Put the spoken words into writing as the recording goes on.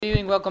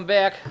welcome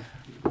back.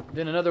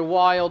 Been another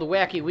wild,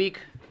 wacky week.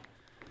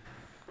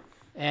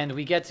 And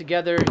we get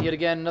together yet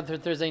again another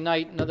Thursday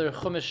night, another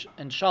Chumash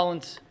and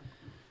Shalent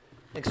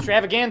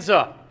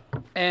extravaganza.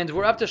 And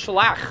we're up to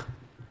Shelach.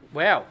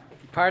 Wow.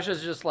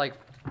 Parsha's just like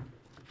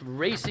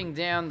racing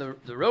down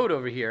the road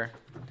over here.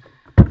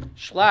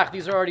 Shelach,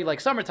 these are already like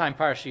summertime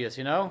Parshias,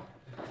 you know?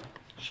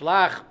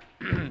 Shelach,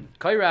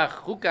 Kairach,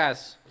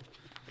 Chukas,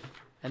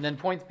 and then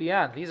points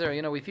beyond. These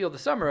are, we feel the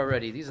summer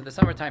already. These are the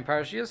summertime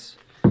Parshias.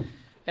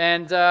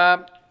 And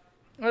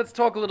let's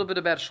talk a little bit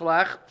about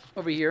Shelach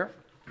over here.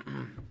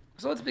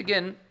 So let's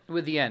begin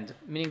with the end,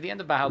 meaning the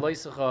end of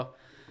Bahaloisecha,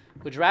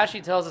 which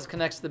Rashi tells us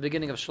connects to the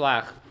beginning of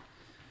Shelach.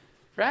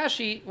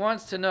 Rashi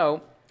wants to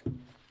know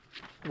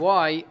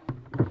why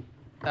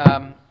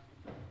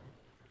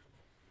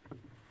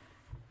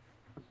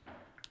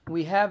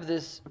we have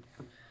this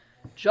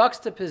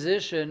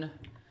juxtaposition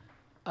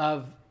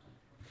of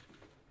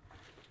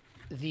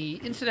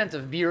the incident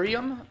of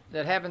Miriam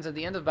that happens at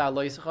the end of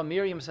Bahaloisecha.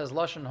 Miriam says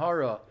Lashon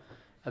Hara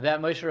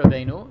about Moshe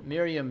Rabbeinu.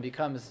 Miriam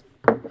becomes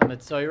a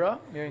Metzoira.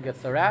 Miriam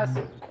gets harassed,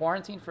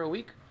 quarantined for a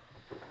week.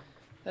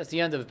 That's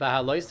the end of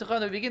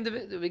Bahaloisecha.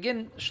 We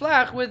begin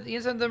Shelach with the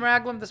incident of the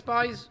Meraglim, the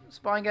spies,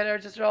 spying at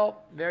Eretz Yisrael.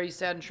 Very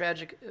sad and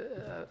tragic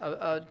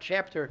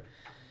chapter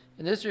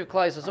in the history of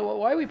Klal Yisrael. So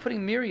why are we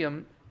putting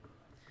Miriam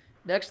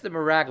next to the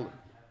Meraglim?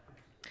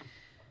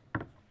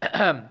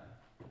 And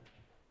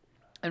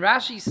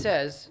Rashi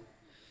says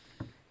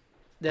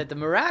that the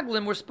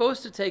Meraglim were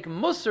supposed to take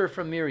Musar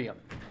from Miriam.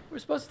 We're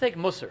supposed to take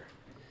Musar.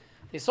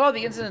 They saw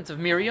the incident of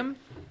Miriam.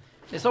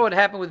 They saw what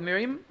happened with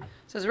Miriam.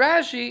 Says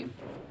Rashi,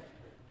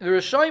 the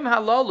Rishoyim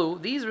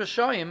Halalu, these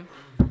Rishoyim,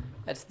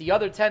 that's the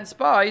other 10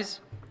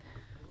 spies,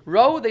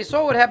 they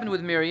saw what happened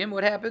with Miriam.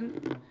 What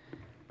happened?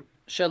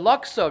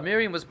 Shelaksa,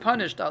 Miriam was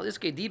punished. Al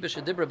iske diba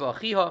shedibra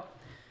ba'achiha.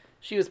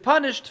 She was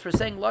punished for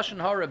saying Lashon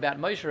Hara about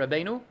Moshe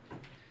Rabbeinu.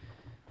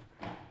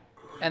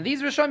 And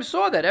these Rishonim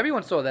saw that.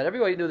 Everyone saw that.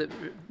 Everybody knew that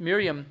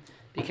Miriam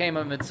became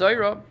a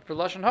Metzoira for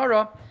Lashon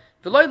Hara.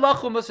 V'loi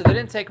lachu Musar. They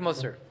didn't take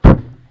Musar.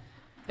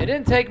 They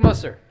didn't take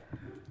Musar.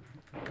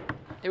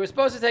 They were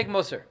supposed to take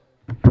Musar.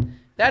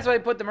 That's why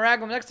they put the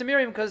Meraglim next to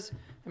Miriam, because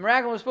the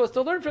Meraglim was supposed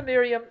to learn from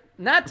Miriam,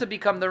 not to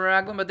become the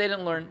Meraglim, but they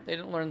didn't learn. They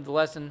didn't learn the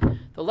lesson.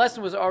 The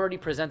lesson was already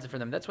presented for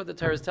them. That's what the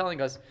Torah is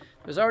telling us.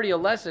 There's already a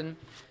lesson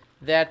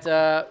that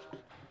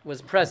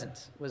was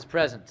present.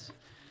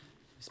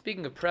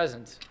 Speaking of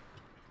present,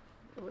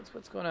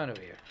 what's going on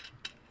over here?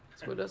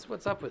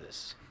 What's up with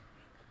this?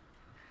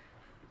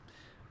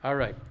 All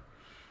right.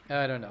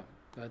 I don't know.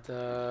 But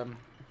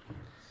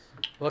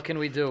what can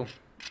we do?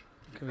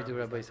 What can we do,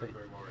 Rabbi say?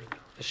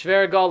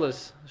 Shver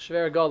Galus,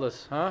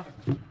 huh?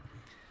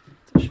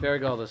 Shver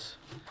Galus.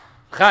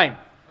 Chaim.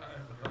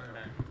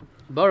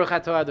 Baruch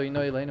atah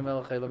Adonai Eloheinu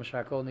melech haolam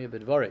asher hakol niyeh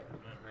b'dvorei.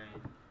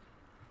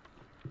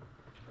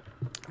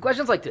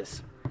 Questions like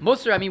this.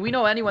 Musar, we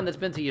know anyone that's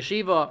been to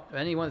yeshiva, or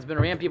anyone that's been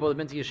around people that's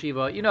been to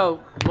yeshiva, you know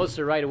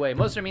Musar right away.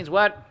 Musar means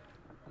what?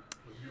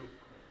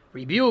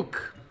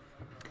 Rebuke.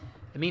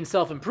 It means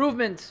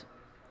self-improvement.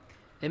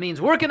 It means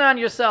working on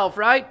yourself,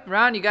 right?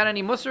 Ron, you got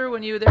any Musar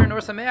when you were there in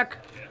North Samak?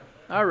 Yeah.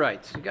 All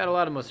right. You got a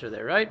lot of Musar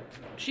there, right?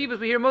 Shivas,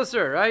 we hear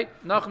Musar, right?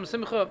 Nachum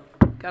Simcha,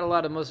 got a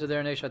lot of Musar there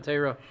in Eish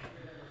HaTorah.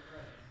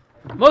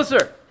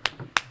 Musar.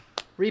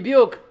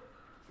 Rebuke.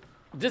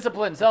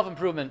 Discipline,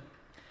 self-improvement.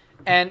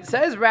 And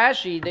says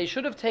Rashi, they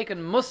should have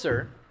taken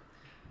Musar,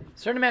 a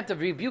certain amount of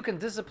rebuke and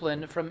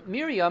discipline from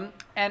Miriam.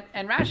 And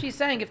Rashi is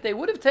saying if they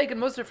would have taken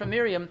Musar from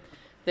Miriam,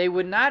 they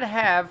would not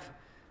have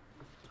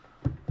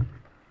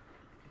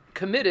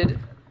committed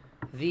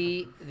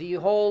the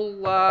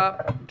whole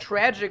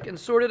tragic and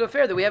sordid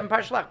affair that we have in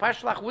Parshas Shelach.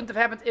 Parshas Shelach wouldn't have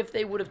happened if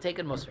they would have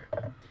taken Musar.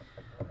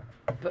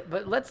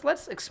 But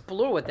let's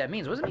explore what that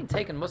means. What does it mean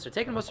taken Musar?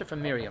 Taken Musar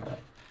from Miriam.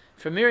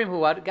 From Miriam who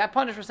what? Got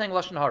punished for saying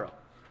Lashon Hara.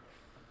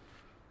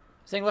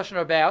 Saying Lashon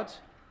Hara about?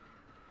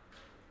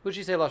 Who did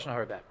she say Lashon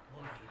Hara about?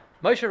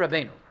 Moshe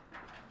Rabbeinu.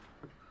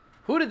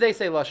 Who did they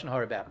say Lashon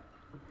Hara about?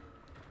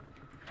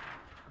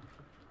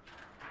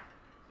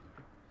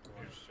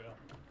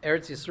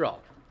 Eretz Yisrael.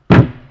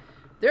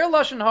 Their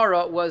Lashon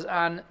Hara was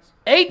on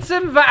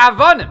Eitzim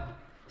va'avanim,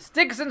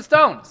 sticks and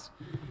stones,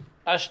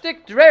 a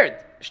shtick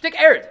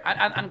erd,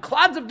 on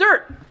clods of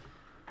dirt,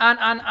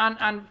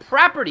 on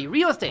property,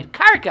 real estate,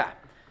 karka.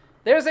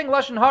 They're saying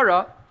Lashon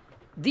Hara,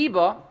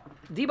 dibas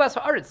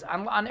ha'aretz,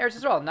 on Eretz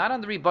Yisrael, not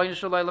on the Rebbeinu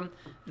Shalom,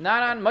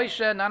 not on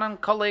Moshe, not on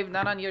Kalev,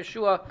 not on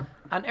Yeshua,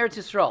 on Eretz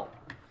Yisrael.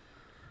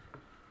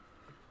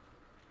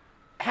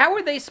 How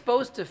are they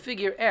supposed to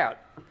figure out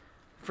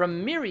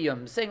from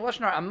Miriam saying Lashon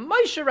Hara on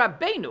Moshe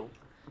Rabbeinu?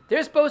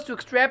 They're supposed to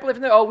extrapolate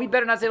from there, we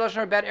better not say Lashon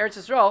Hara about Eretz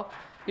Yisrael.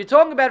 You're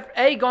talking about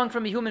A, going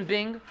from a human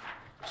being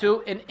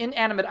to an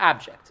inanimate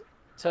object,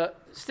 to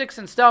sticks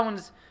and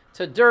stones,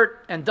 to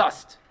dirt and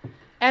dust.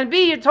 And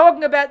B, you're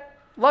talking about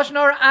Lashon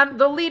Hara on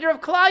the leader of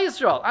Klal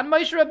Yisrael, on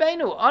Moshe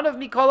Rabbeinu, Anav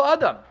Mikol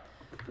Adam,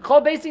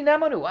 Kol Beisi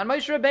Nemanu, on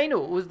Moshe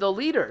Rabbeinu, who was the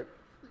leader,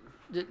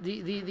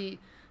 the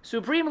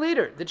supreme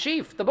leader, the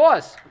chief, the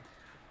boss,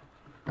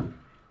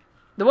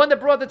 the one that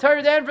brought the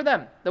Torah down for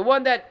them, the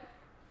one that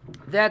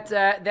that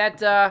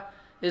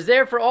is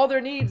there for all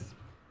their needs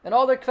and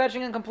all their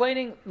kvetching and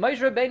complaining. Moshe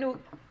Rabbeinu,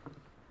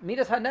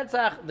 Midas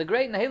HaNetzach, the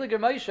great and Heiliger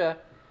Moshe,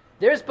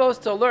 they're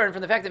supposed to learn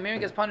from the fact that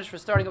Miriam gets punished for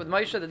starting up with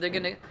Moshe that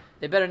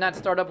they better not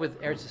start up with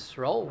Eretz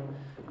Yisrael,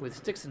 with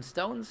sticks and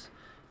stones.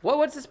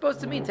 What's it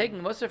supposed to mean?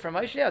 Taking Mussar from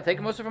Moshe? Yeah,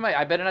 taking Mussar from Moshe.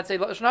 I better not say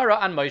Lashon Hara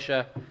on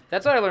Moshe.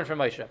 That's what I learned from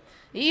Moshe.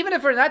 Even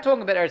if we're not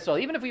talking about Eretz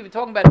Yisrael, even if we're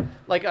talking about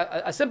like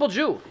a simple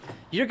Jew,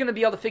 you're going to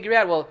be able to figure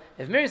out, well,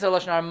 if Miriam said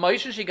Lashon Hara,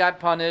 Moshe, she got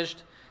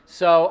punished.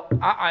 So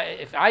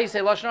if I say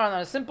Lashon Hara on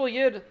a simple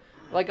Yid,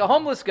 like a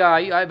homeless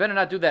guy, I better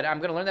not do that. I'm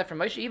going to learn that from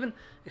Moshe. Even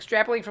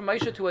extrapolating from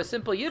Moshe to a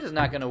simple Yid is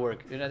not going to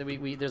work.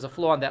 There's a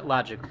flaw in that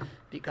logic.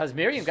 Because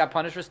Miriam got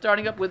punished for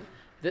starting up with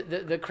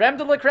the creme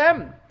de la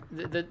creme,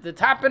 the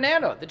top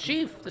banana, the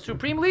chief, the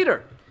supreme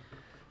leader.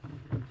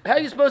 How are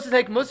you supposed to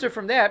take Musar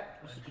from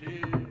that?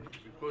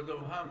 Because of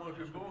how Moshe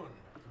was born.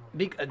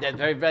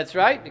 That's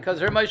right, because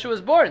her Moshe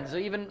was born. So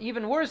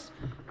even worse,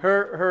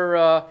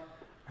 the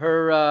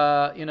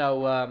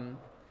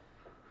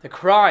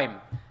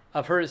crime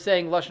of her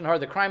saying Lashon Hara,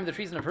 the crime of the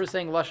treason of her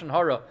saying Lashon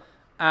Hara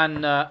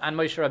on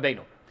Moshe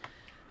Rabbeinu.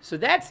 So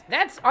that's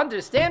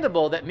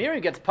understandable that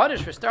Miriam gets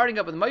punished for starting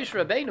up with Moshe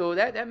Rabbeinu.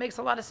 That makes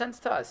a lot of sense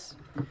to us.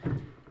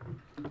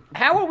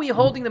 How are we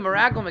holding the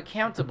Meraglim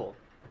accountable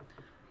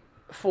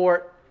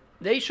for?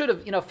 They should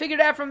have,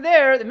 figured out from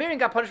there that Miriam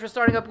got punished for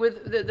starting up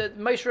with the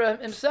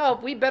Moshe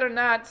himself. We better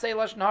not say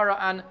Lashon Hara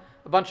on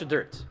a bunch of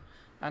dirt,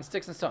 on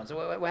sticks and stones.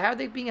 So how are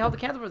they being held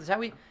accountable for this? How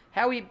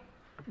are we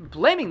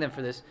blaming them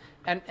for this?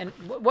 And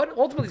what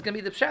ultimately is going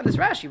to be the pshat in this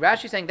Rashi?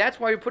 Rashi saying that's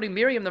why you're putting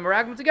Miriam and the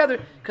Meraglim together,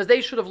 because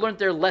they should have learned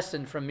their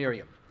lesson from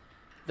Miriam.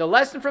 The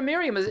lesson from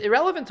Miriam is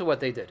irrelevant to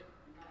what they did.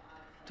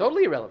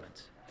 Totally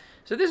irrelevant.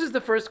 So this is the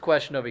first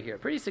question over here.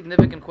 Pretty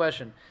significant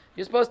question.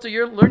 You're supposed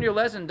to learn your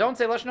lesson. Don't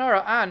say Lashon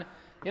Hara on,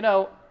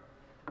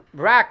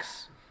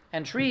 rocks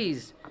and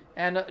trees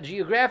and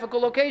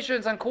geographical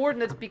locations and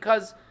coordinates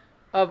because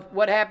of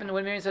what happened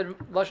when Miriam said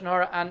Lashon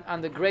Hara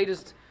on the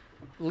greatest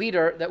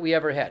leader that we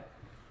ever had.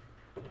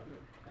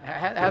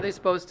 How are they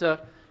supposed to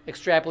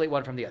extrapolate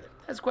one from the other?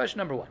 That's question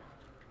number one.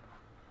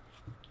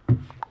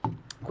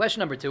 Question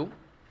number two.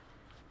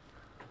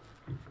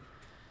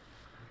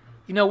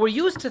 We're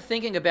used to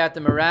thinking about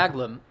the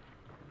Meraglim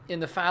in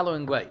the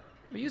following way.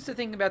 We're used to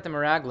thinking about the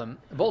Meraglim.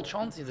 Bold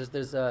chonzi,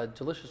 there's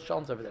delicious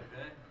chons over there.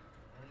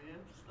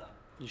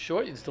 You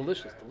sure? It's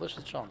delicious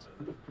chons.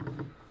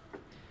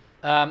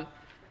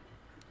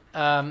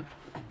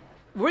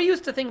 We're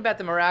used to thinking about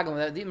the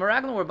Meraglim. The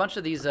Meraglim were a bunch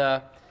of these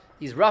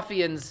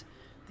ruffians,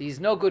 these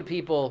no good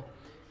people,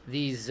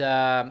 these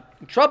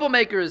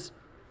troublemakers,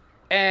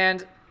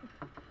 and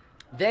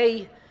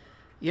they,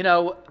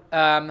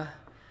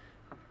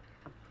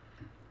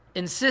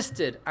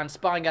 insisted on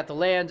spying out the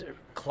land.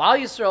 Klal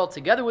Yisrael,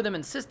 together with them,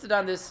 insisted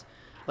on this.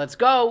 Let's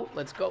go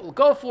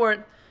for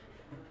it.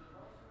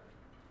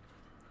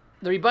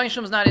 The Rebbeinu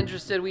Shalom's not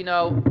interested, we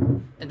know,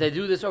 and they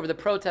do this over the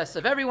protests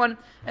of everyone,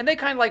 and they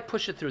kind of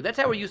push it through. That's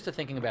how we're used to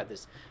thinking about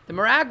this. The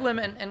Meraglim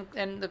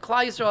and the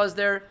Klal Yisrael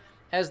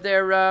as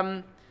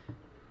their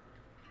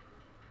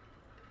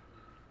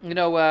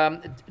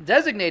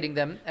designating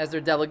them as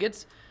their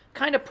delegates,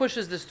 kind of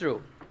pushes this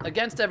through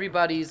against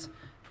everybody's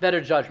better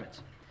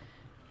judgment.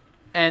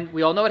 And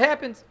we all know what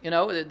happens.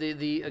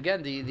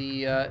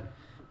 The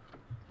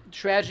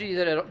tragedy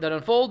that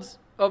unfolds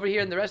over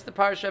here in the rest of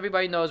the parsha.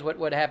 Everybody knows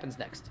what happens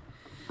next.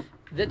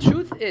 The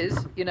truth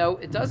is,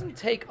 it doesn't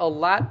take a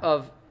lot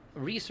of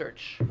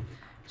research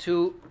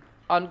to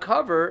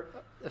uncover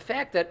the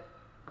fact that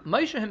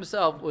Moshe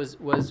himself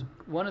was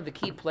one of the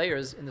key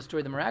players in the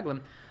story of the Meraglim.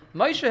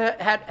 Moshe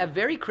had a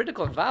very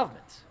critical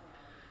involvement.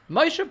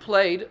 Moshe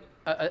played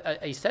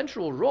a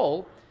central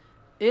role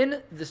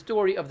in the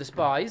story of the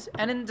spies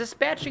and in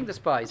dispatching the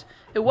spies.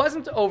 It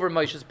wasn't over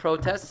Moshe's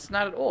protests,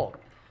 not at all.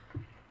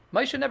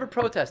 Moshe never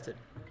protested.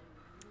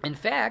 In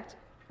fact,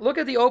 look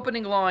at the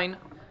opening line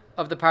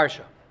of the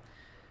parsha.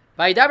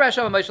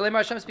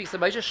 Hashem speaks to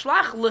Moshe,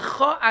 Shlach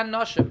lecha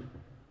anoshim.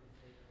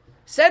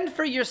 Send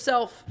for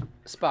yourself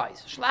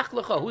spies. Shlach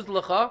lecha. Who's the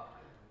lecha?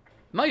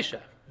 Moshe.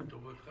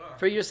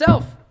 For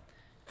yourself.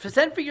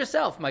 Send for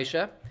yourself,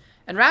 Moshe.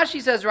 And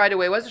Rashi says right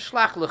away, what's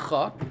Shlach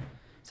lecha?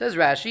 Says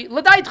Rashi,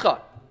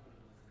 l'daitcha.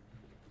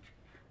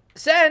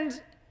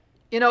 Send,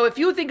 if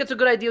you think it's a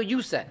good idea,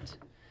 you send.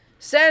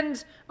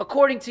 Send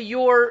according to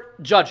your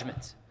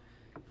judgment.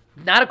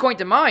 Not according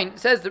to mine.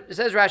 Says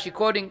Rashi,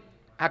 quoting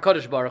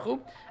HaKadosh Baruch Hu,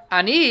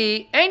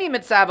 Ani, eini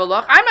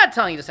mitzav, I'm not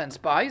telling you to send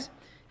spies.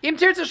 Im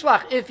tirtza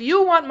shlach. If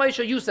you want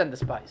Moshe, you send the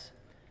spies.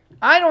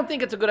 I don't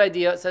think it's a good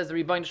idea, says the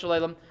Rebbeinu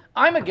Shalom.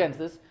 I'm against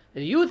this.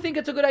 If you think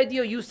it's a good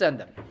idea, you send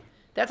them.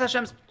 That's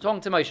Hashem's talking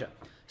to Moshe.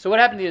 So what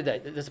happened the other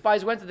day? The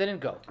spies went, or they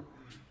didn't go?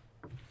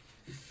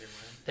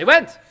 They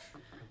went.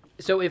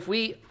 So if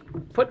we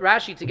put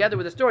Rashi together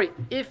with the story,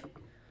 if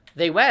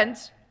they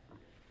went,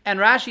 and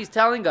Rashi's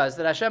telling us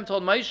that Hashem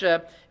told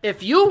Moshe,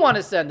 if you want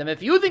to send them,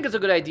 if you think it's a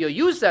good idea,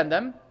 you send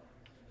them,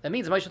 that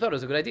means Moshe thought it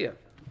was a good idea.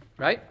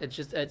 Right? It's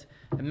a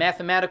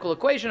mathematical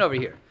equation over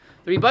here.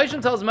 The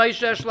Rebbeinu tells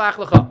Moshe, Shlach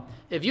lecha.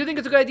 If you think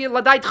it's a good idea,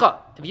 ladaitcha.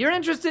 If you're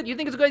interested, you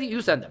think it's a good idea,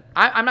 you send them.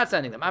 I'm not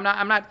sending them.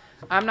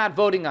 I'm not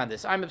voting on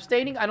this. I'm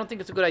abstaining. I don't think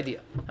it's a good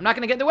idea. I'm not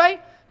going to get in the way,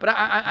 but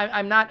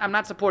I'm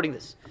not supporting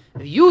this.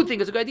 If you think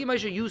it's a good idea,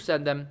 Moshe, you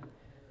send them.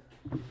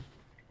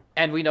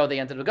 And we know they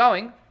ended up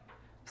going.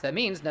 So that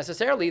means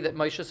necessarily that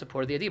Moshe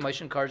supported the idea.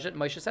 Moshe encouraged it.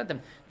 Moshe sent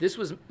them. This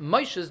was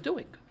Moshe's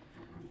doing.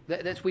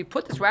 We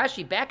put this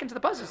Rashi back into the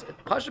pasuk.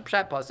 Pasuk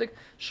pshat pasuk.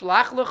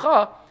 Shlach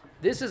lecha.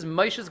 This is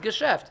Moshe's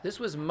geschäft. This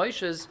was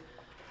Moshe's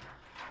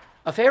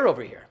affair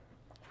over here.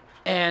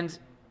 And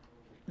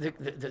the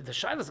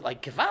shaila is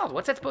like, Kevald,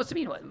 what's that supposed to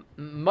mean?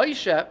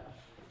 Moshe,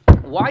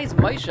 why is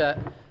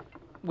Moshe,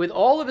 with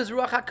all of his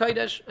Ruach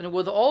HaKodesh and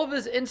with all of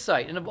his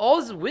insight and of all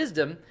his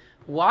wisdom,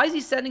 why is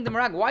he sending them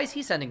around? Why is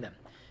he sending them?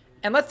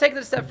 And let's take it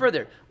a step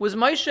further. Was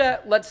Moshe,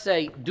 let's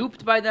say,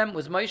 duped by them?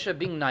 Was Moshe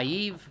being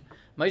naive?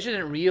 Moshe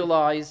didn't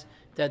realize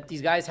that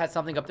these guys had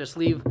something up their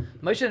sleeve.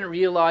 Moshe didn't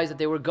realize that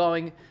they were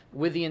going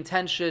with the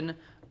intention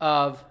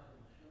of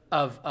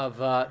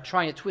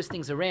trying to twist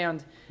things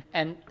around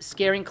and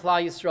scaring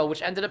Klal Yisrael,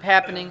 which ended up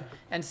happening,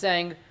 and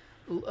saying,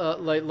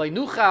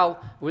 "Leinuchal,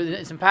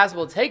 it's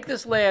impossible to take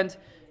this land.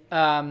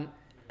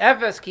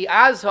 Efes ki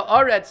az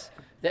haaretz,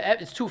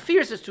 it's too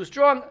fierce, it's too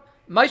strong."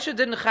 Moshe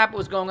didn't chap what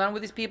was going on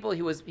with these people.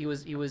 He was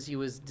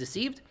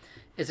deceived.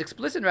 It's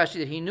explicit in Rashi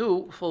that he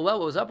knew full well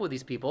what was up with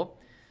these people.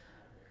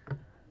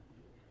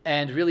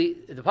 And really,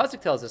 the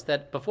pasuk tells us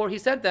that before he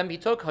sent them, he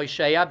took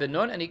Hoshea ben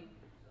Nun and he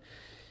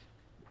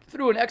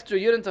threw an extra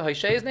yud into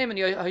Hoshea's name, and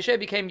Hoshea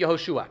became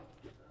Yehoshua.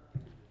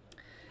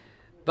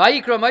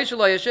 Vayikra Moshe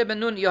Hoshea ben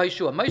Nun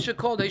Yehoshua. Moshe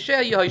called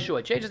Hoshea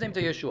Yehoshua. Changed his name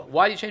to Yeshua.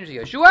 Why did he change it to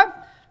Yeshua?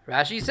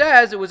 Rashi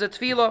says it was a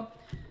tefillah.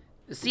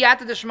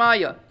 Siyata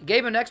d'shmaya. He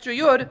gave an extra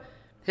yud.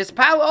 His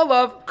pal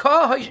olav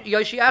ka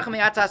Yoshiach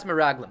me'atas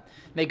meraglim.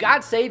 May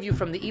God save you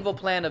from the evil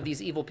plan of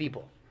these evil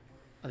people,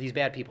 of these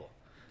bad people.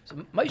 So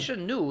Moshe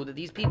knew that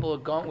these people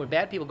were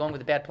bad people going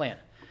with a bad plan,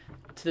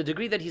 to the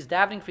degree that he's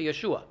davening for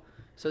Yeshua.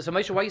 So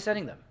Moshe, why are you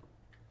sending them?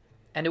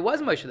 And it was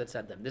Moshe that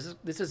sent them.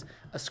 This is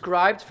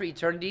ascribed for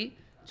eternity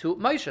to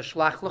Moshe.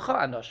 Shlach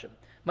lecha anoshim.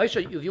 Moshe,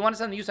 if you want to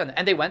send them, you send them.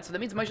 And they went, so that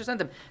means Moshe sent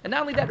them. And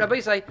not only that, Rabbi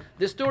Yisai,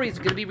 this story is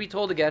going to be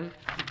retold again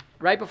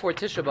right before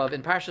Tisha B'Av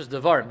in Parshas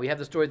Devarim. We have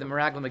the story of the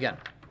Meraglim again.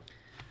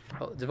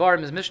 Well,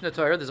 Devarim is Mishnah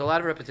Torah. There's a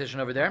lot of repetition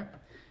over there.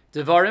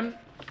 Devarim,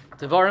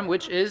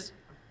 which is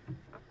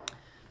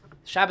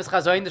Shabbos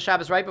Chazayin, the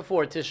Shabbos right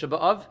before Tisha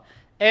B'Av.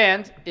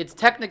 And it's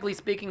technically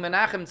speaking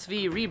Menachem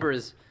Tzvi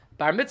Reber's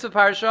Bar Mitzvah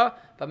Parsha,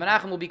 but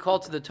Menachem will be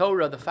called to the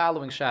Torah the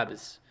following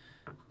Shabbos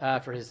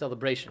for his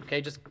celebration.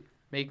 Okay, just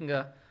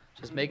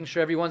making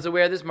sure everyone's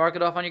aware of this. Mark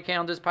it off on your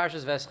calendars.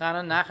 Parshas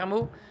Veschanan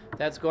Nachamu.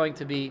 That's going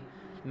to be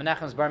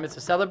Menachem's Bar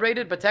Mitzvah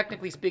celebrated, but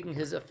technically speaking,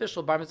 his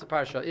official Bar Mitzvah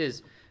Parsha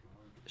is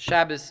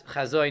Shabbos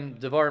Chazoin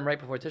Devarim right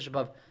before Tisha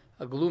B'Av,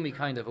 a gloomy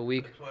kind of a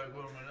week.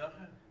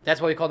 That's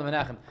why we call him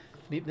Menachem.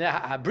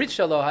 Brit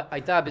Shalo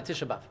Aita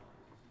b'Tisha B'Av.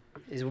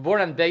 He was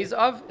born on Beis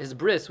Av. His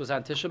bris was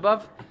on Tisha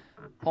B'Av,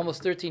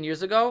 almost 13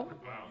 years ago.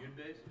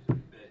 Wow.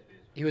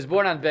 He was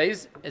born on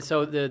Beis, and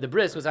so the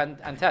bris was on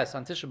Tes.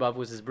 On Tisha B'Av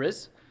was his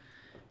bris,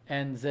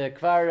 and the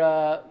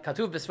Kvar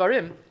Katuv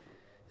B'Sfarim.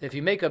 If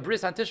you make a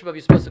bris on Tisha B'Av,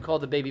 you're supposed to call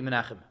the baby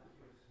Menachem.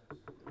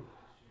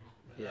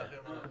 Yeah.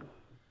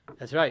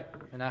 That's right,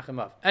 Menachem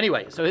Av.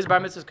 Anyway, so his bar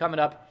mitzvah is coming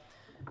up,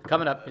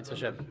 Mitzvah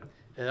Hashem.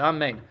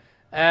 Amen.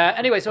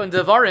 Anyway, so in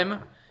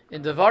Devarim,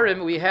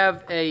 we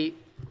have a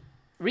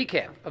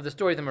recap of the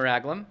story of the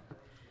Meraglim.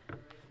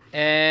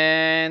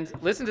 And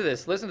listen to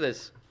this. You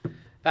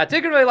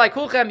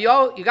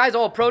guys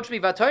all approached me,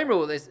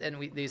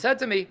 and you said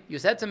to me,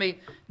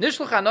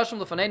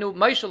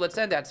 Moshe, let's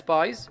send out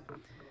spies.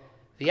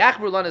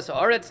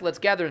 Let's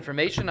gather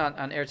information on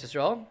Eretz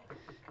Yisrael.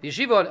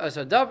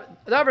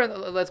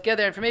 Let's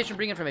gather information,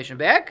 bring information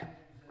back.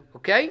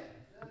 Okay?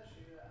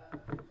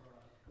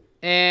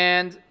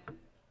 And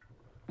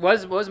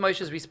what was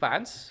Moshe's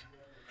response?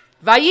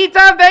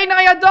 Vayita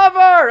veinai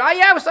adavar.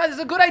 Yeah, this is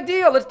a good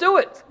idea. Let's do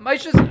it.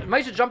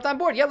 Moshe jumped on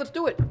board. Yeah, let's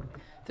do it.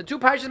 The two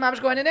parshas mamash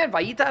go hand in hand.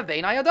 Vayita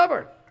veinai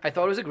adavar. I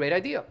thought it was a great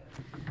idea.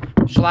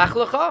 Shlach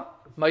lecha.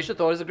 Moshe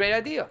thought it was a great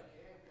idea.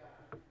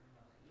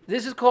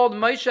 This is called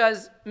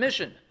Moshe's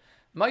mission.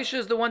 Moshe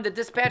is the one that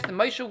dispatched them.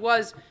 Moshe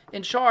was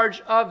in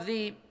charge of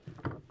the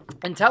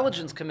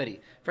intelligence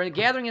committee for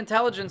gathering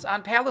intelligence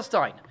on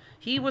Palestine.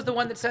 He was the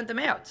one that sent them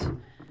out.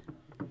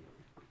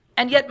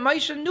 And yet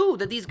Moshe knew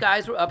that these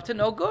guys were up to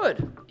no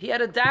good. He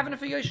had a davening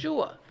for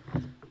Yeshua.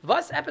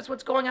 What's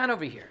going on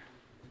over here?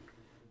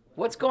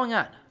 What's going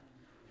on?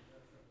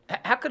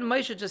 How could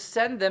Moshe just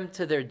send them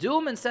to their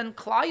doom and send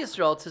Klal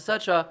Yisrael to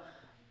such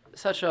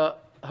a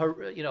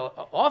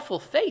awful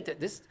fate that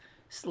this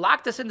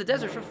locked us in the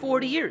desert for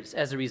 40 years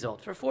as a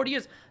result. For 40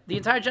 years, the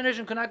entire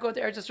generation could not go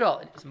to Eretz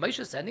Yisrael. Is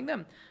Moshe sending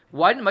them?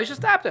 Why didn't Moshe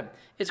stop them?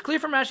 It's clear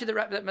from Rashi that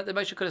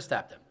Moshe could have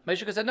stopped them. Moshe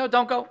could have said, no,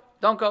 don't go.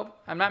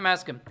 I'm not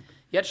masking.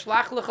 Yet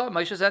shlach lecha,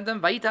 Moshe sent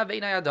them, vayita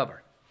veinai adavar.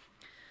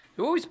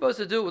 So what are we supposed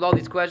to do with all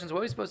these questions? What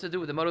are we supposed to do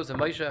with the motives of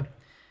Moshe?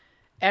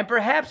 And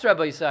perhaps,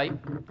 Rabbi Yisai,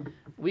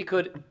 we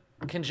could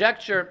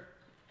conjecture,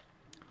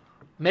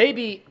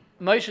 maybe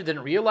Moshe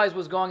didn't realize what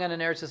was going on in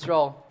Eretz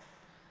Yisrael.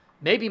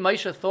 Maybe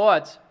Moshe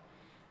thought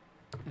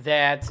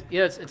that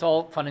it's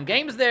all fun and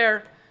games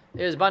there.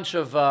 There's a bunch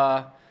of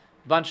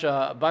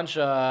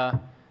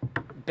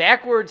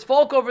backwards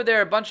folk over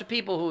there, a bunch of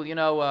people who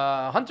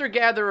hunter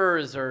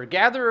gatherers or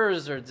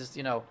just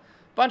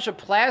bunch of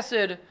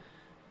placid,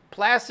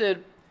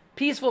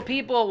 peaceful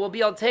people. We'll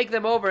be able to take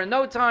them over in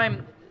no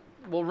time.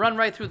 We'll run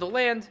right through the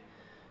land.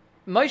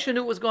 Moshe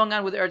knew what was going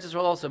on with Eretz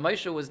Yisrael also.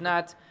 Moshe was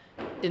not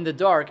in the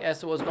dark as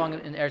to what was going on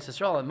in Eretz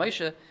Yisrael. And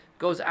Moshe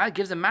goes out,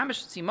 gives them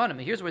mamash simanim.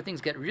 And here's where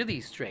things get really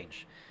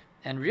strange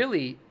and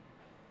really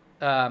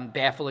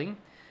baffling.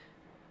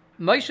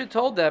 Moshe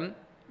told them,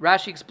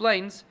 Rashi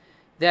explains,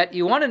 that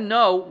you want to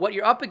know what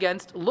you're up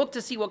against, look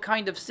to see what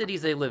kind of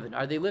cities they live in.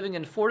 Are they living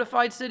in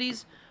fortified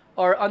cities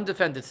or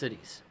undefended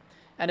cities?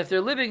 And if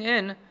they're living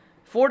in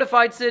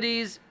fortified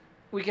cities,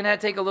 we can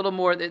take a little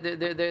more.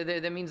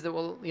 That means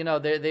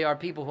that they are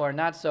people who are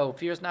not so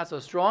fierce, not so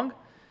strong.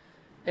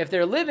 If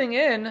they're living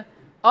in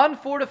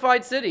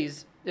unfortified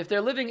cities, if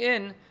they're living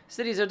in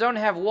cities that don't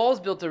have walls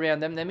built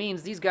around them, that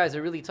means these guys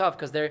are really tough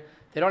because they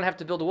don't have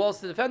to build walls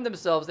to defend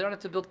themselves. They don't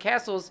have to build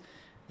castles.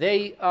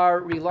 They are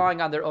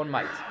relying on their own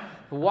might.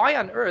 Why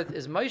on earth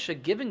is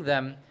Moshe giving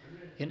them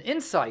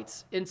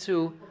insights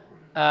into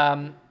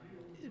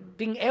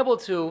being able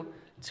to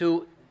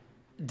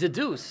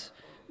deduce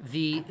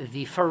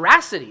the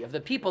ferocity of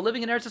the people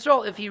living in Eretz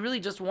Yisrael if he really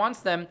just wants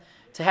them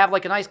to have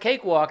like a nice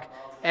cakewalk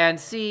and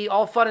see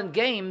all fun and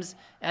games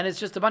and it's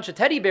just a bunch of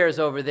teddy bears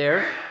over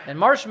there and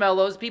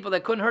marshmallows, people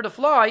that couldn't hurt a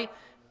fly?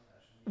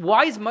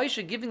 Why is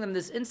Moshe giving them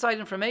this inside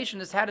information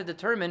as how to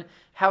determine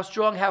how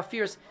strong, how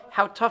fierce,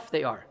 how tough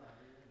they are?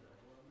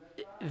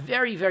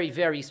 Very, very,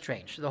 very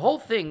strange. The whole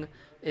thing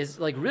is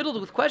like riddled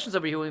with questions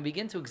over here when we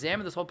begin to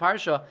examine this whole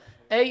parsha.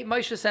 A,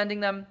 Moshe sending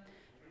them,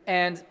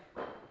 and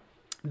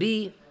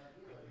B,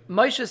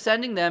 Moshe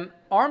sending them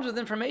armed with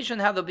information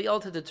how they'll be able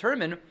to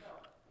determine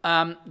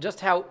just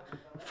how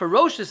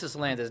ferocious this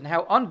land is and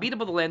how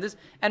unbeatable the land is.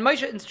 And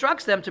Moshe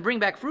instructs them to bring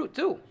back fruit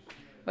too.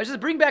 Moshe says,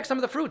 bring back some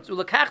of the fruits.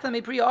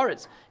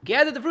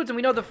 Gather the fruits, and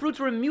we know the fruits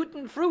were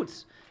mutant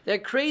fruits. They're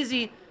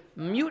crazy,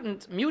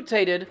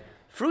 mutated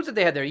fruits that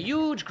they had there.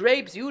 Huge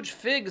grapes, huge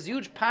figs,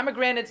 huge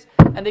pomegranates,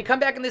 and they come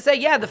back and they say,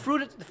 yeah, the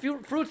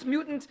fruit's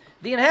mutant.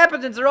 The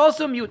inhabitants are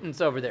also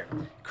mutants over there.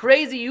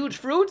 Crazy, huge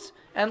fruits,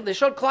 and they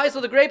showed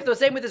Kleisel the grape. The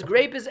same with this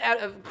grape is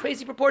out of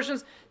crazy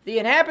proportions. The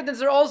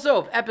inhabitants are also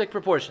of epic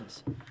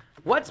proportions.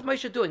 What's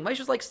Moshe doing?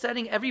 Moshe's like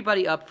setting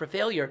everybody up for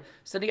failure,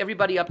 setting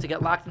everybody up to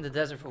get locked in the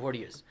desert for 40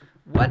 years.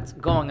 What's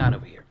going on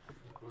over here?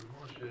 Because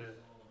Moshe,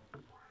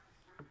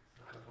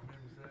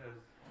 Chachamim says,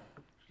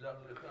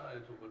 Shlach lecha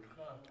et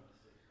uvatcha.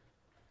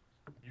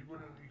 You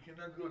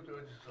cannot go to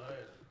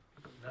Israel.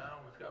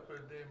 Now, with a couple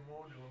of days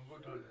more, you will go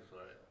to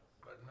Israel.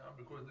 But now,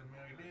 because the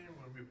Merilim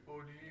will be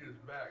 40 years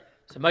back.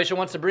 So Moshe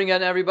wants to bring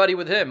in everybody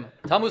with him.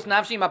 Tamus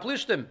nafshi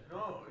maplishtim.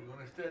 No, you're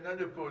going to stay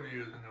another 40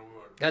 years in the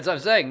world. That's what I'm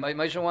saying.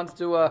 Moshe wants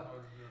to...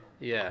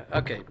 Yeah,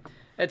 okay.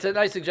 It's a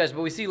nice suggestion,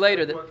 but we see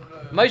later that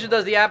Moshe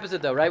does the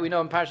opposite though, right? We know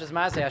in Parshas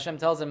Maseh, Hashem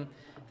tells him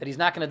that he's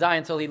not going to die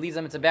until he leads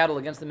them into battle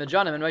against the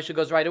Midianim, and Moshe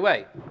goes right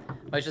away.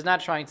 Moshe is not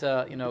trying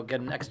to,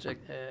 get an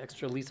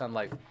extra lease on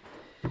life.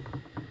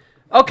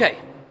 Okay,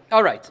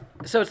 all right.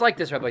 So it's like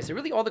this, Rabbi. So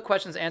really all the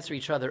questions answer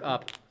each other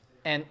up.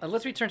 And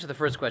let's return to the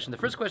first question. The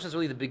first question is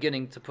really the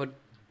beginning to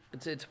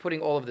putting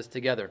all of this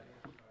together.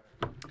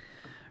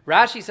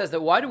 Rashi says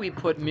that why do we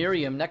put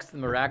Miriam next to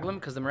the Meraglim?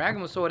 Because the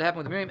Meraglim saw what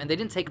happened with Miriam, and they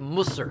didn't take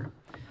Musar.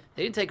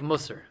 They didn't take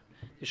Musar.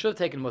 They should have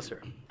taken Musar.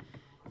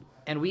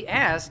 And we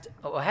asked,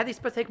 how are they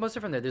supposed to take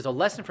Musar from there? There's a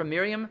lesson from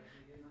Miriam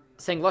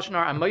saying Lashon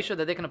Hara on Moshe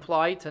that they can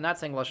apply to not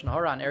saying Lashon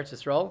Hara on Eretz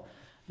Yisrael,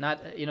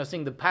 not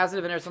seeing the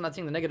positive in Eretz Yisrael, not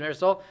seeing the negative in Eretz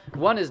Yisrael.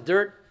 One is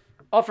dirt,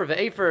 Ofer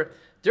ve'efer,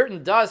 dirt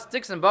and dust,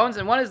 sticks and bones,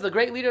 and one is the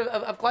great leader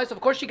of Klai. So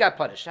of course she got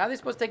punished. How are they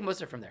supposed to take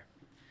Musar from there?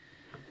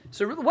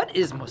 So what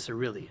is Musar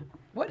really?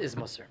 What is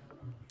Musar?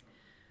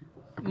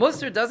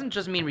 Musar doesn't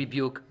just mean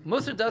rebuke.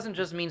 Musar doesn't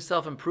just mean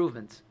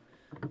self-improvement.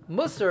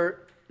 Musar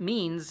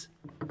means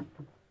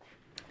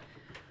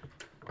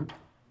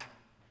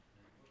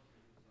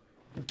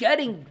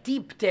getting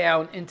deep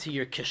down into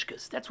your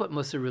kishkas. That's what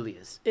Musar really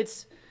is.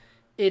 It's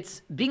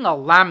being a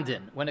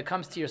lamdin when it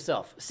comes to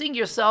yourself. Seeing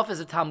yourself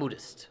as a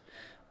Talmudist.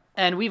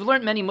 And we've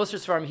learned many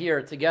Musars from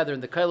here together in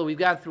the Kollel. We've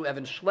gone through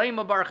Evan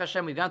Shleima Baruch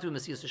Hashem. We've gone through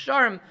Mesilas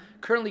Yesharim.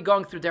 Currently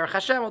going through Derech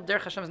Hashem. Well,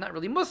 Derech Hashem is not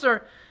really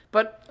Musar,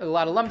 but a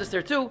lot of Lamdas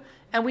there too.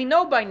 And we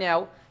know by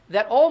now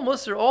that all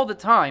Musar all the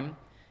time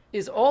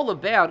is all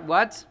about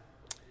what?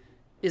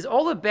 Is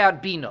all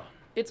about Bina.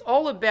 It's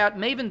all about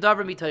Maven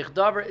Davar Mitaych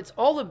Davar. It's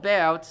all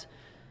about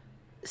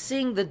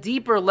seeing the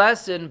deeper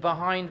lesson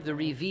behind the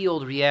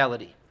revealed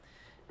reality.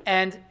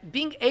 And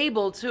being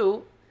able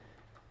to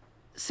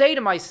say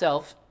to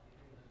myself,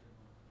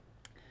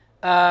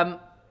 I'd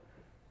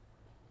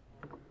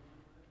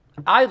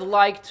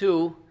like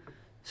to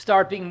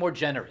start being more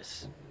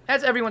generous.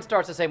 As everyone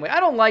starts the same way.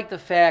 I don't like the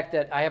fact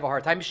that I have a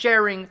hard time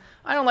sharing.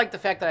 I don't like the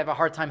fact that I have a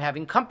hard time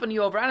having company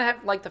over. I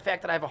don't like the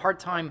fact that I have a hard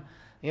time,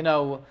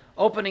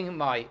 opening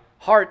my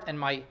heart and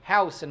my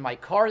house and my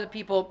car to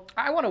people,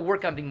 I want to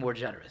work on being more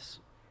generous.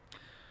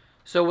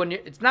 So when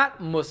it's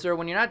not musar,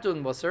 when you're not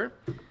doing musar,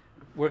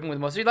 working with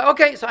musar, you're like,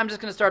 okay, so I'm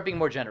just going to start being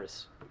more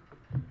generous.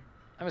 I'm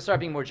going to start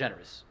being more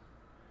generous.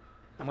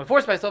 I'm going to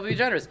force myself to be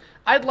generous.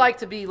 I'd like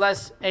to be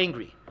less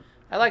angry.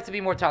 I'd like to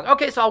be more tolerant.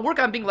 Okay, so I'll work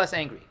on being less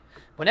angry.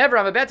 Whenever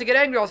I'm about to get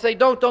angry, I'll say,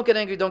 don't get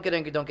angry, don't get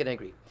angry, don't get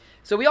angry.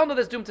 So we all know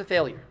this doomed to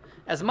failure.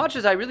 As much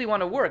as I really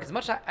want to work, as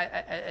much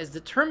as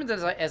determined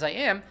as I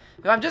am,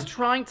 if I'm just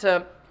trying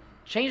to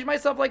change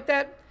myself like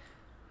that,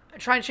 I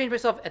try and change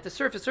myself at the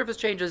surface. Surface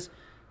changes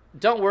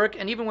don't work,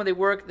 and even when they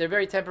work, they're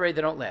very temporary,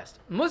 they don't last.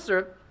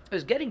 Musar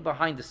is getting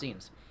behind the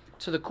scenes,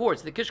 to the core,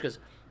 to the kishkas.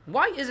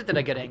 Why is it that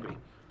I get angry?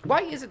 Why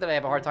is it that I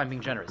have a hard time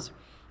being generous?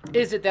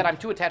 Is it that I'm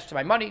too attached to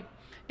my money?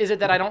 Is it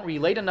that I don't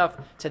relate enough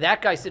to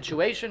that guy's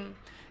situation?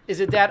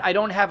 Is it that I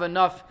don't have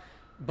enough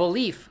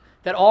belief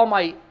that all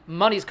my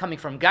money is coming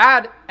from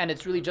God and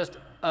it's really just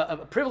a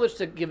privilege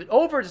to give it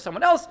over to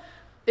someone else?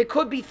 It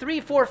could be 3,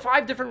 4,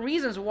 5 different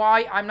reasons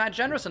why I'm not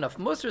generous enough.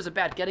 Musar is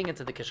about getting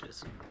into the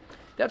kishkas.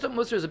 That's what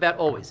Musar is about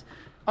always.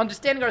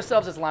 Understanding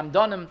ourselves as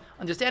lamdanim,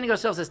 understanding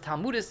ourselves as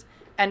Talmudists,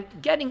 and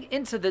getting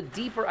into the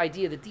deeper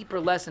idea, the deeper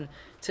lesson,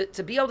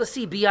 to be able to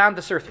see beyond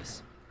the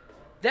surface.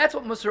 That's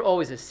what Musar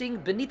always is, seeing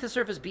beneath the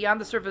surface,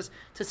 beyond the surface,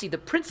 to see the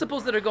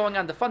principles that are going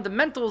on, the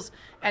fundamentals,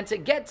 and to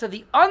get to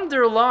the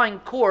underlying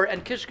core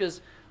and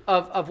kishkas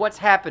of what's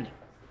happening.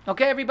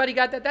 Okay, everybody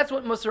got that? That's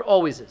what Musar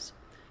always is.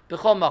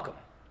 B'chol makom.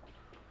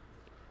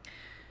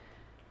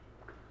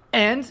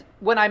 And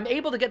when I'm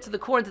able to get to the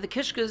core and to the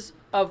kishkas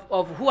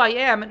of who I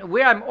am and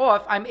where I'm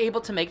off, I'm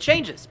able to make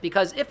changes.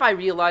 Because if I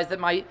realize that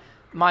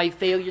my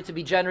failure to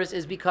be generous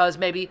is because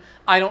maybe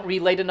I don't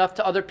relate enough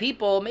to other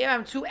people, maybe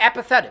I'm too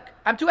apathetic.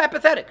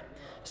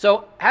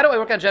 So how do I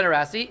work on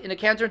generosity? In a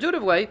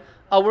counterintuitive way,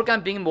 I'll work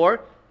on being more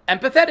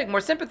empathetic,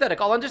 more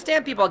sympathetic. I'll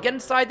understand people. I'll get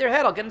inside their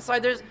head. I'll get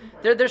inside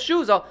their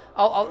shoes.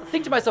 I'll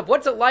think to myself,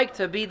 what's it like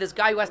to be this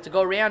guy who has to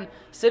go around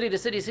city to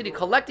city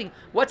collecting?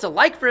 What's it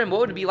like for him? What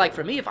would it be like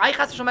for me? If I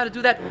chas to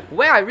do that,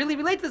 wow, I really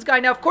relate to this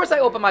guy. Now, of course, I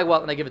open my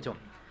wallet and I give it to him.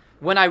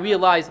 When I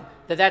realize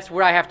that that's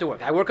where I have to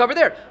work, I work over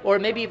there. Or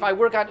maybe if I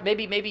work on,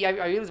 maybe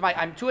I realize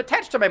I'm too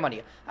attached to my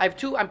money. I'm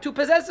too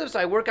possessive, so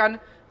I work on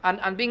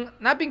being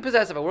not being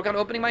possessive. I work on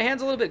opening my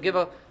hands a little bit, give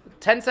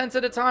 10 cents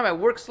at a time. I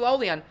work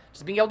slowly on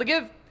just being able to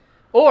give.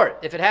 Or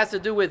if it has to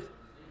do with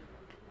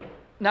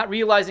not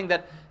realizing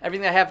that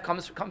everything I have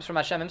comes from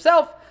Hashem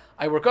Himself,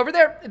 I work over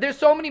there. There's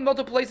so many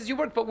multiple places you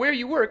work, but where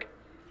you work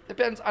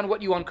depends on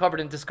what you uncovered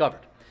and discovered.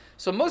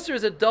 So Musar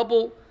is a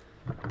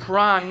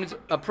double-pronged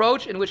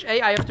approach in which,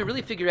 I have to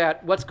really figure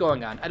out what's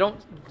going on. I don't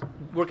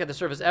work at the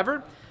surface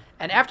ever,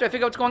 and after I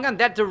figure out what's going on,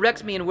 that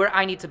directs me in where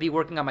I need to be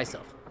working on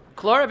myself.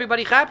 Klor,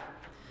 everybody chap?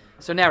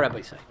 So now,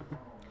 Rabbi say,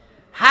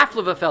 half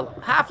of a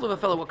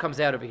fellow, what comes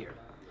out over here?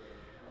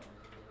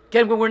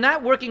 Again, when we're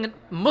not working in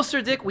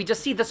Musardik, we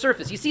just see the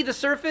surface. You see the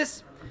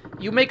surface,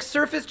 you make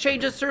surface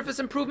changes, surface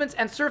improvements,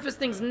 and surface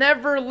things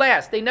never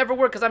last. They never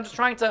work because I'm just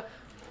trying to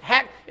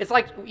hack. It's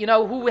like,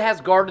 who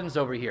has gardens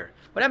over here?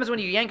 What happens when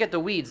you yank at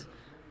the weeds?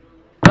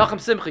 Nachum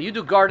Simcha, you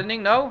do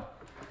gardening, no?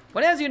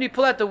 What happens when you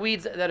pull out the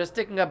weeds that are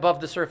sticking above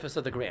the surface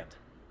of the ground?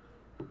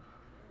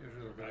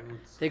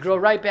 They grow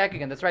right back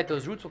again. That's right,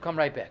 those roots will come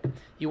right back.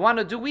 You want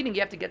to do weeding,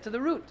 you have to get to the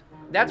root.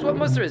 That's what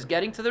Musar is,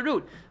 getting to the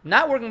root.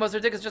 Not working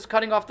Musar dik is just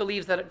cutting off the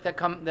leaves that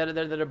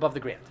are above the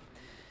ground.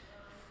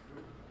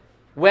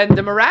 When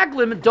the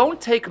Meraglim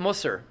don't take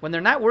Musar, when they're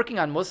not working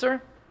on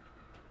Musar,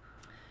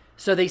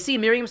 so they see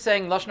Miriam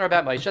saying Lashon Hara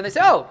about Moshe, and they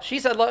say, oh, she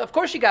said, of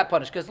course she got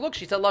punished, because look,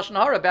 she said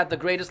Lashon Hara about the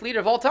greatest leader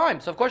of all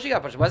time, so of course she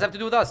got punished. What does that have to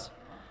do with us?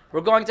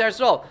 We're going to Eretz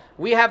Yisrael.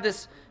 We have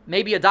this,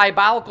 maybe a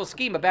diabolical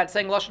scheme about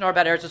saying Lashon Hara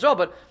about Eretz Yisrael,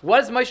 but what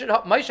does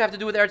Moshe have to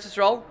do with Eretz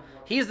Yisrael?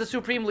 He's the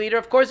supreme leader.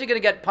 Of course you're going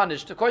to get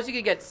punished. Of course you're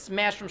going to get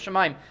smashed from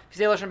Shemaim if you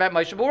say Lashon about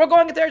Moshe. But we're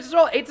going into Eretz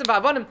Yisrael. Eitz and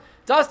Ba'avanim,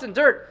 dust and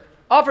dirt,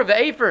 offer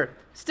ve'efer,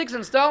 sticks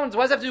and stones.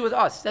 What does that have to do with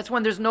us? That's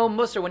when there's no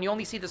Musar, when you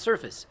only see the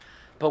surface.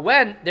 But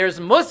when there's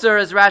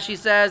Musar, as Rashi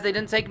says, they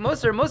didn't take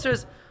Musar. Musar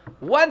is,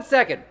 1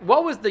 second,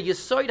 what was the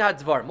Yesoid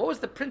HaDvar? What was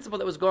the principle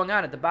that was going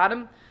on at the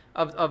bottom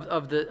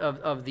of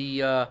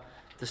the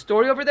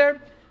story over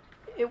there?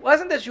 It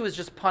wasn't that she was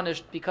just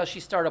punished because she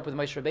started up with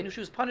Moshe Rabbeinu. She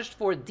was punished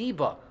for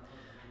Diba,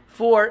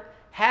 for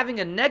having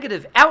a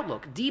negative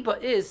outlook.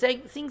 Diba is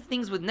seeing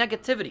things with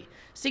negativity,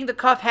 seeing the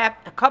cup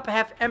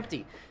half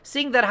empty,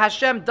 seeing that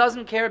Hashem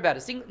doesn't care about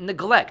it, seeing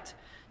neglect,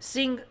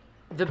 seeing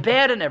the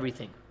bad in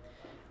everything.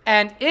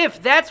 And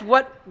if that's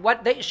what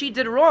she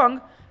did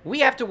wrong, we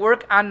have to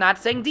work on not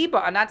saying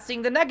Diba, on not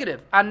seeing the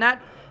negative, on not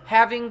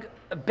having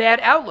a bad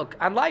outlook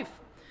on life.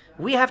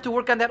 We have to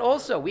work on that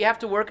also. We have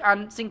to work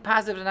on seeing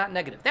positive and not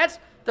negative. That's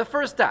the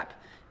first step.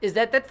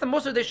 That's the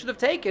Musar they should have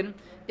taken,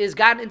 is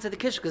gotten into the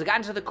kishkas,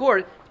 gotten to the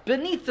core,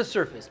 beneath the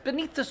surface,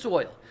 beneath the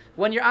soil.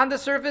 When you're on the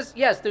surface,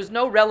 yes, there's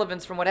no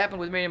relevance from what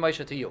happened with Miriam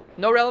Moshe to you.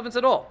 No relevance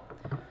at all.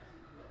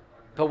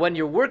 But when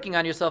you're working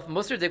on yourself,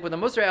 Musar dik, with a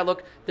Musar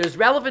outlook, there's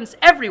relevance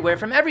everywhere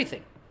from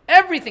everything.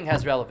 Everything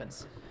has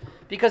relevance.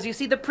 Because you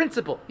see the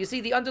principle, you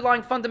see the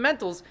underlying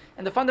fundamentals,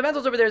 and the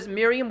fundamentals over there is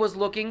Miriam was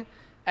looking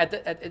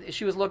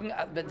she was looking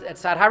at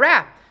Sad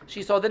Hara.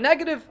 She saw the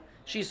negative.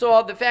 She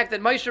saw the fact that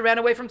Moshe ran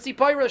away from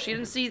Tzipora. She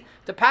didn't see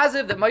the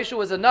positive, that Moshe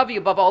was a Navi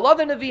above all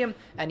other Naviim,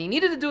 and he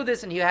needed to do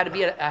this, and he had to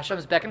be at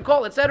Hashem's beck and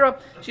call, etc.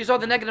 She saw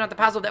the negative, not the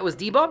positive. That was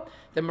Diba.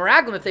 The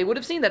Meraglim, if they would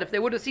have seen that, if they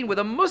would have seen with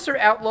a Musar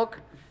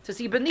outlook to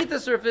see beneath the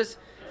surface,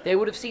 they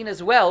would have seen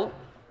as well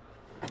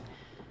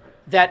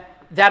that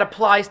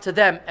applies to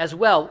them as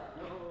well,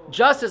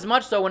 just as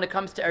much so when it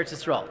comes to Eretz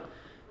Yisrael.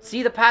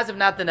 See the positive,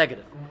 not the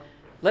negative.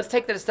 Let's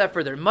take that a step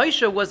further.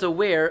 Moshe was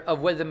aware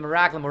of where the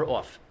Meraglim were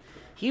off.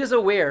 He is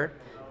aware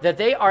that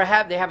they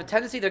have a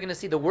tendency, they're going to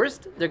see the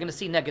worst, they're going to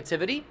see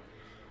negativity.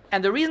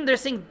 And the reason they're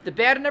seeing the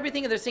bad in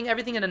everything, and they're seeing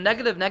everything in a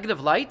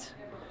negative light,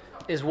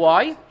 is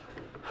why?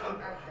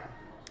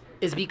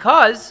 Is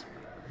because,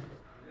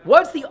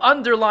 what's the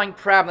underlying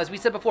problem? As we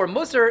said before,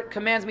 Musar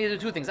commands me to do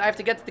two things. I have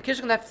to get to the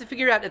Kishkan, I have to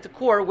figure out at the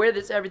core where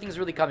everything is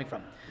really coming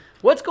from.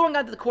 What's going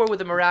on at the core with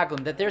the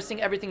Meraglim? That they're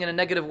seeing everything in a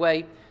negative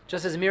way,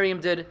 just as Miriam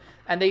did,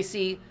 and they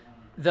see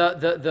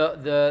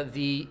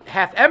the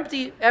half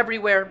empty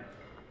everywhere.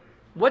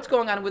 What's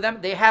going on with them?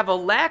 They have a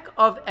lack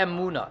of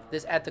emunah.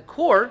 This at the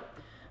core,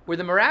 where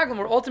the Meraglim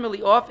were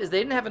ultimately off, is they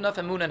didn't have enough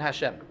emunah in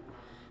Hashem.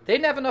 They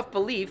didn't have enough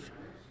belief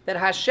that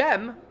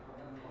Hashem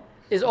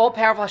is all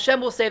powerful.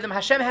 Hashem will save them.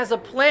 Hashem has a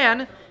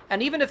plan,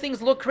 and even if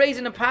things look crazy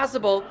and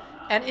impossible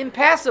and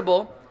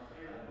impassable,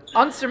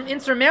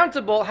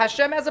 insurmountable,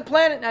 Hashem has a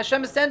plan, and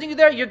Hashem is sending you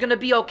there. You're going to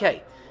be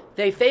okay.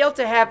 They failed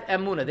to have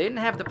emunah. They didn't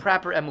have the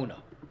proper emunah,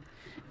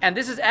 and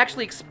this is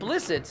actually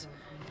explicit.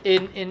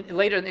 In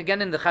later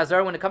again in the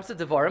Chazar when it comes to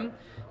Devarim,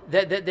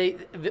 that they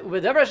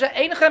Moshe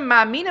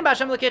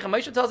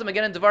tells them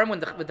again in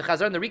Devarim with the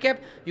Chazar in the recap,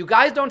 you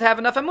guys don't have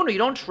enough emunah. You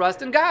don't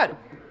trust in God.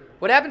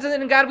 What happens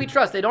in God we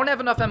trust? They don't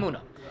have enough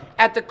emunah.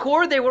 At the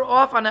core, they were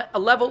off on a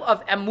level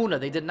of emunah.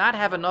 They did not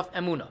have enough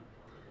emunah.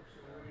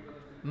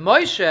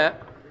 Moshe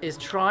is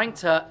trying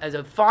to, as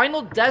a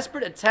final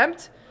desperate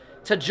attempt,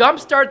 to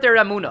jumpstart their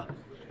emunah.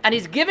 And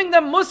he's giving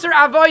them Musar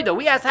Avoida.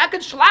 We ask, how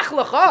could Shelach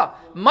Lecha?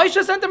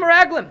 Moshe sent them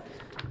Meraglim.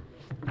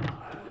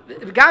 The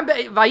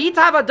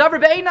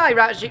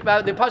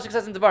Pasuk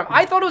says in Devarim,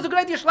 I thought it was a good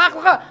idea, Shlach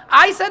Lecha.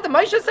 I sent them,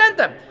 Moshe sent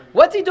them.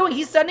 What's he doing?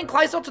 He's sending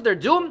Klai Yisrael to their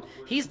doom.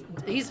 He is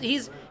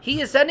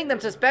sending them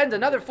to spend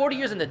another 40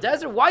 years in the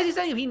desert. Why is he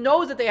sending them? He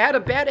knows that they had a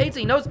bad eitzah.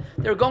 He knows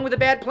they're going with a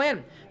bad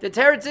plan. The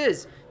teretz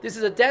is, this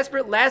is a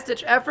desperate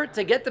last-ditch effort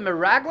to get the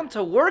Meraglim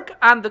to work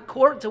on the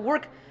court, to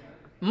work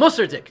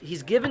Musardik.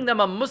 He's giving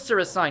them a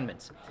Musar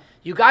assignment.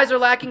 You guys are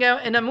lacking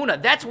in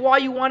emunah. That's why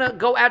you want to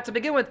go out to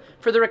begin with,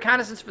 for the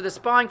reconnaissance, for the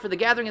spying, for the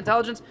gathering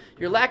intelligence.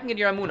 You're lacking in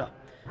your emunah.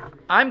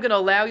 I'm going to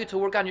allow you to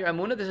work on your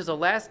emunah. This is a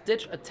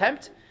last-ditch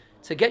attempt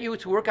to get you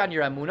to work on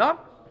your emunah.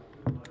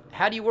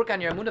 How do you work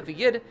on your emunah? If a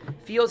yid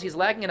feels he's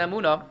lacking in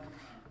emunah,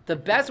 the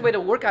best way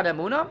to work on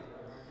emunah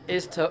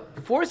is to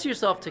force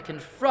yourself to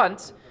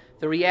confront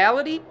the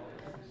reality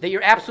that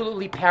you're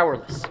absolutely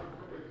powerless.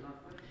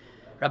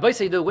 Rabbi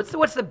say,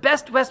 what's the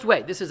best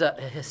way? This is a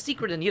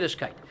secret in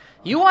Yiddishkeit.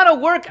 You want to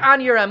work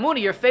on your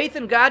emunah, your faith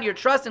in God, your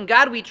trust in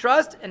God we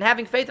trust, and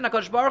having faith in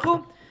HaKadosh Baruch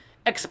Hu?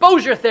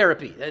 Exposure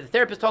therapy. The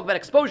therapists talk about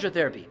exposure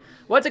therapy.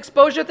 What's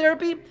exposure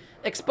therapy?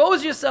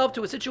 Expose yourself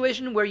to a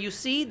situation where you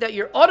see that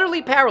you're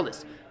utterly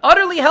powerless,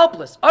 utterly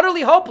helpless,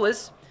 utterly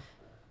hopeless,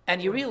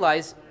 and you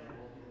realize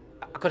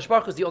HaKadosh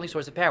Baruch Hu is the only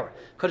source of power.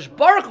 HaKadosh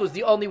Baruch Hu is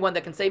the only one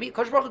that can save me.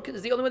 HaKadosh Baruch Hu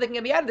is the only one that can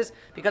get me out of this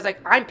because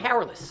I'm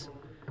powerless.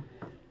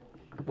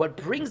 What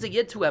brings a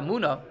yid to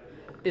emunah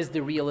is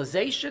the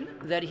realization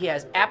that he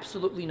has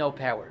absolutely no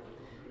power.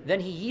 Then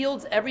he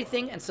yields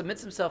everything and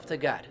submits himself to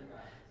God.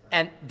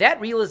 And that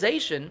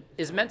realization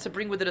is meant to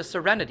bring with it a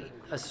serenity,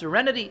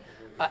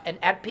 and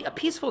a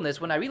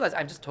peacefulness when I realize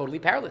I'm just totally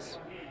powerless.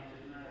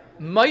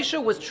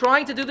 Moshe was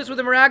trying to do this with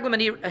the Meraglim,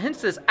 and he hints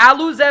to this,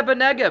 Alu Zeh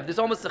B'Negev. There's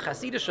almost a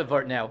Hasidic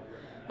vart now.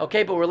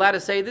 Okay, but we're allowed to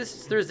say this.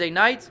 It's Thursday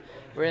night.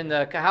 We're in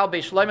the Kahal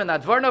Beis Shlomo,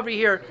 not Dvarn over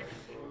here.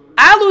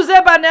 Alu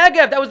Zeh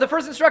B'Negev. That was the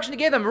first instruction he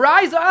gave them.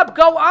 Rise up,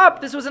 go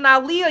up. This was an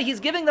aliyah. He's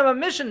giving them a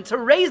mission to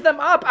raise them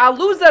up.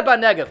 Alu Zeh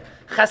B'Negev.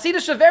 Hasidic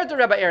Shaverta,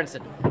 Rabbi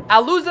Aronson.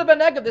 Alu Zeh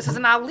B'Negev. This is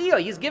an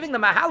aliyah. He's giving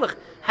them a halach,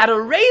 how to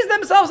raise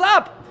themselves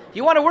up.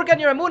 You want to work on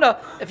your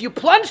emunah? If you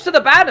plunge to the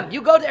bottom,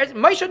 you go to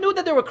Moshe knew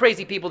that there were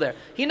crazy people there.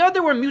 He knew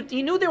there were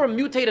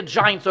mutated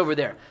giants over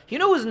there. He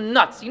knew it was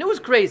nuts. He knew it was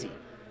crazy.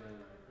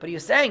 But he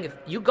was saying, if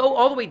you go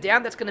all the way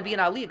down, that's going to be an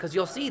aliyah, because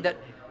you'll see that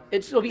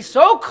it'll be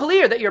so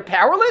clear that you're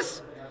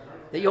powerless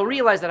that you'll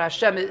realize that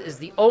Hashem is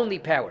the only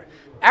power.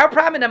 Our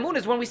problem in emunah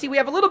is when we see we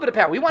have a little bit of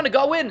power. We want to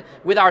go in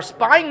with our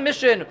spying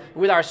mission,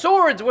 with our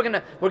swords. We're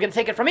gonna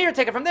take it from here,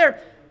 take it from there.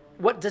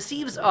 What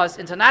deceives us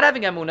into not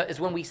having emunah is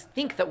when we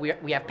think that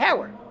we have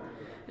power.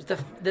 It's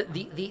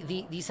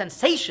the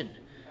sensation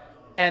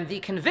and the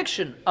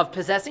conviction of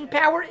possessing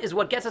power is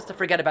what gets us to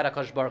forget about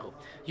HaKadosh Baruch Hu.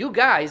 You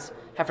guys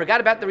have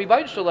forgot about the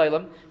Ribono Shel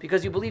Olam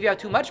because you believe you have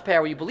too much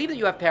power. You believe that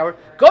you have power.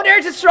 Go to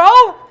Eretz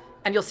Yisrael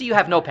and you'll see you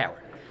have no power.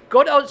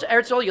 Go to Eretz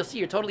Yisrael, you'll see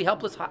you're totally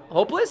helpless,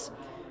 hopeless,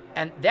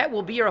 and that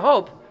will be your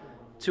hope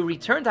to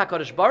return to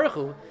HaKadosh Baruch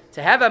Hu,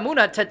 to have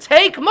emunah, to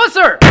take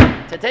Musar,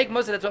 to take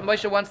Moshe. That's what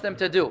Moshe wants them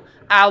to do.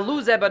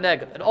 Alu ze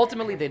b'negev. And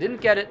ultimately, they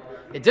didn't get it.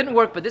 It didn't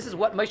work, but this is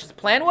what Moshe's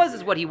plan was,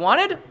 is what he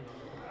wanted.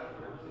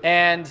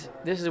 And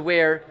this is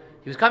where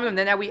he was coming, and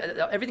then now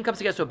everything comes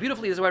together so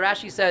beautifully. This is why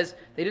Rashi says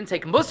they didn't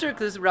take Musar,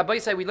 because Rabbi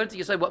said we learned to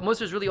Yisrael what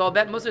Musar is really all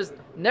about. Musar is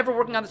never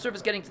working on the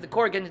surface, getting to the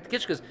core, getting to the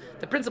kishkas,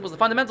 the principles, the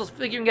fundamentals,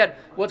 figuring out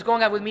what's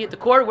going on with me at the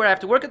core, where I have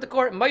to work at the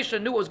core. Moshe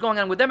knew what was going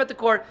on with them at the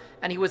core,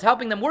 and he was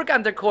helping them work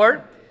on their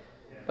core,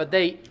 but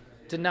they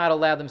did not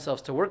allow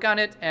themselves to work on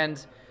it.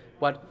 And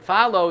what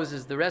follows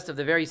is the rest of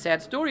the very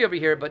sad story over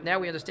here, but now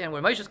we understand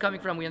where Moshe is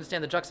coming from, we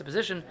understand the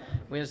juxtaposition,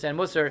 we understand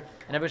Musar,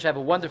 and everyone should have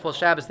a wonderful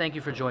Shabbos. Thank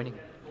you for joining.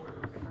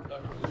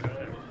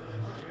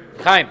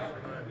 Chaim.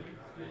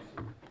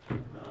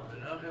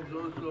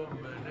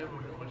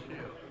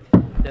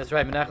 That's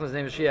right, Menachem's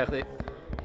name is Mashiach.